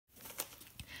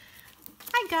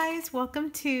Hi guys, welcome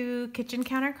to Kitchen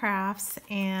Counter Crafts,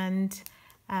 and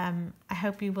I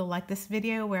hope you will like this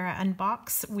video where I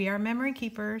unbox We Are Memory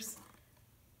Keepers.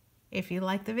 If you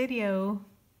like the video,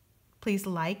 please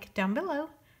like down below,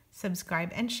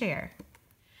 subscribe and share.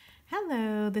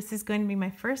 Hello, this is going to be my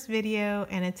first video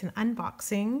and it's an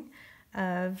unboxing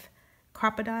of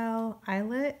Crop A Dile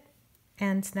eyelet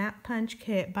and snap punch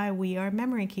kit by We Are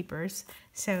Memory Keepers.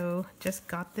 So just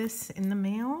got this in the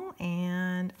mail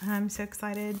and I'm so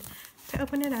excited to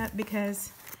open it up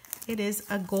because it is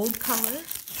a gold color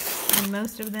and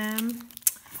most of them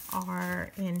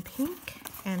are in pink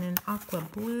and in aqua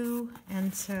blue,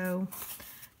 and so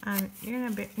you're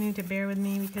gonna need to bear with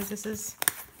me because this is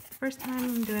the first time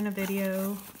I'm doing a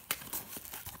video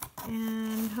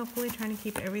and hopefully trying to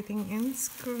keep everything in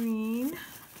screen.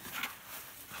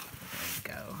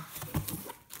 Go.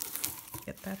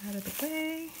 Get that out of the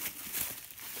way.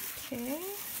 Okay.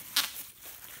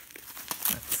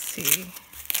 Let's see.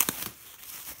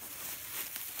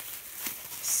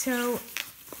 So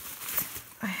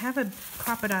I have a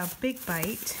Crop A Dile Big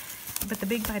Bite, but the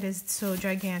Big Bite is so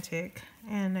gigantic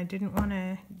and I didn't want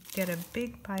to get a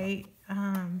Big Bite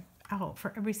out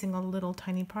for every single little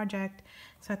tiny project,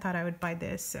 so I thought I would buy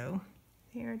this. So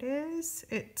here it is.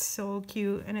 It's so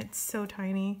cute and it's so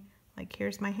tiny. Like,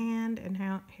 here's my hand and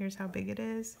here's how big it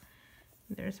is.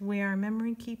 There's We Are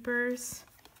Memory Keepers.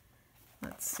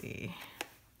 Let's see.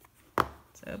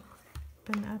 Let's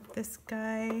open up this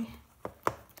guy.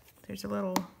 There's a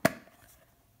little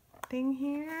thing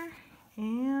here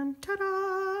and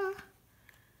ta-da!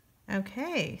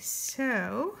 Okay,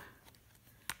 so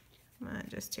I'm gonna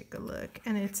just take a look,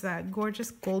 and it's that gorgeous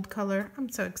gold color. I'm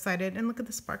so excited, and look at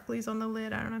the sparklies on the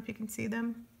lid. I don't know if you can see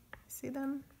them. See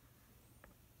them?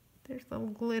 There's little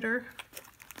glitter.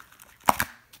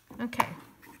 Okay,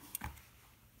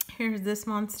 here's this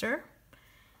monster.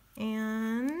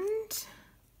 And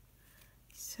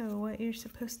so what you're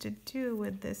supposed to do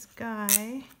with this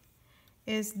guy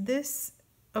is this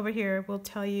over here will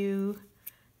tell you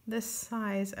the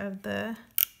size of the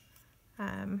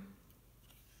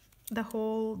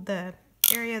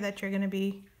area that you're going to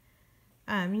be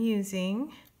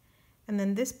using, and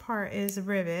then this part is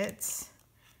rivets.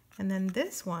 And then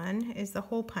this one is the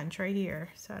hole punch right here.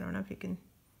 So I don't know if you can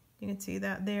see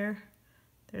that there.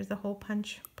 There's the hole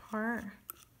punch part.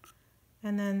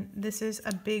 And then this is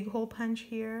a big hole punch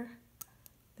here.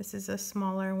 This is a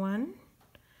smaller one.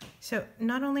 So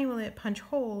not only will it punch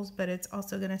holes, but it's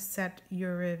also gonna set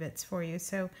your rivets for you.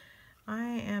 So I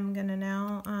am gonna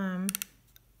now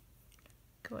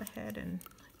go ahead and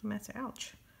mess it.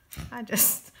 Ouch. I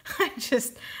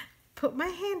just put my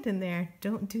hand in there.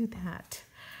 Don't do that.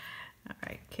 All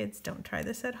right, kids, don't try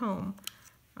this at home.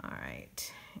 All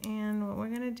right, and what we're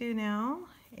gonna do now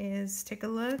is take a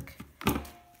look,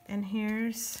 and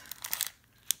here's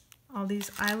all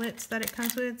these eyelets that it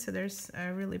comes with. So there's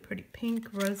a really pretty pink,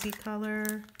 rosy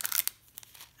color.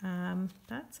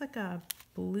 That's like a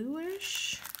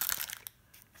bluish.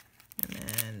 And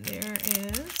then there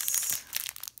is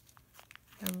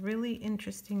a really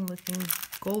interesting looking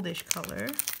goldish color.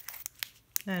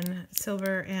 Then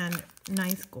silver and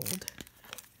nice gold.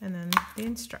 And then the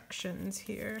instructions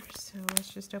here. So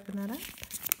let's just open that up.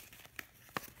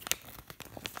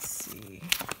 Let's see.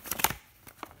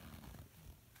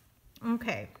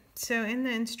 Okay, so in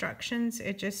the instructions,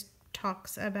 it just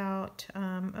talks about,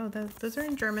 those are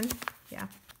in German. Yeah,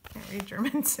 can't read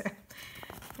German, so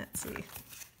let's see.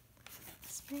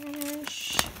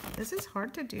 Spanish. This is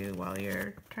hard to do while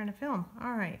you're trying to film.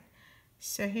 All right.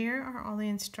 So here are all the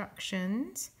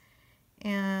instructions,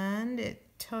 and it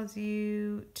tells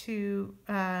you to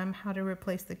how to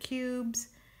replace the cubes,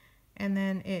 and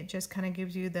then it just kind of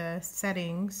gives you the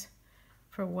settings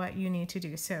for what you need to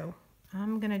do. So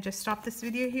I'm gonna just stop this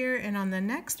video here, and on the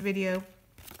next video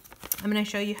I'm gonna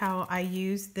show you how I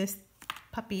use this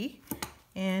puppy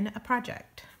in a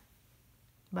project.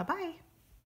 Bye-bye.